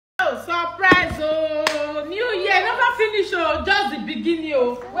Oh, surprise! Oh, New Year never finish. Oh, just the beginning.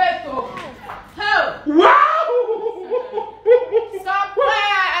 Oh, wait. Oh, wow!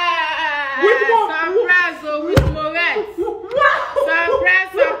 Surprise! Surprise! Oh, with Moret. Surprise!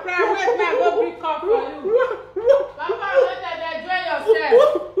 Wait, man, go bring cup for you. Papa,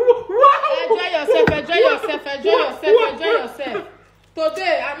 enjoy yourself.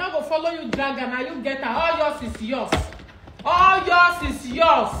 Today, I'm not gonna follow you, dragon. Now you get her. All yours is yours. All yours is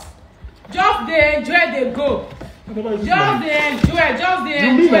yours. Just they enjoy, they go. Just they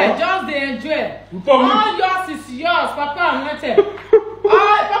enjoy. All yours is yours, Papa.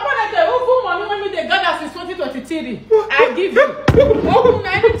 Papa, open money when they got us since 2023. I give you. Open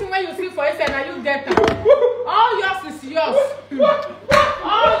anything when you see for it, and you get her. All yours is yours.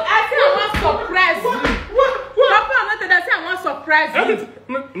 I say I want to surprise you. Papa, I say I want to surprise you.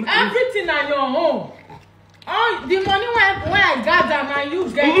 Everything on your own. All the money when I gather now you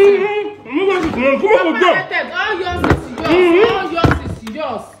get it. All yours is yours. All yours is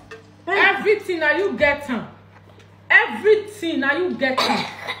yours. Everything now you get them. Everything now you get them.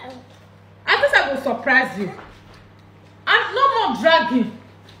 I guess I will surprise you. And no more dragging.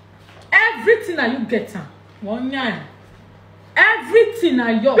 Everything now you get them. One year. Everything now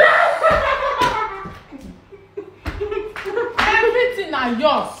yours. Everything now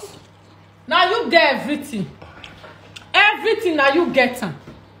yours. Now you get everything. Everything now you get them.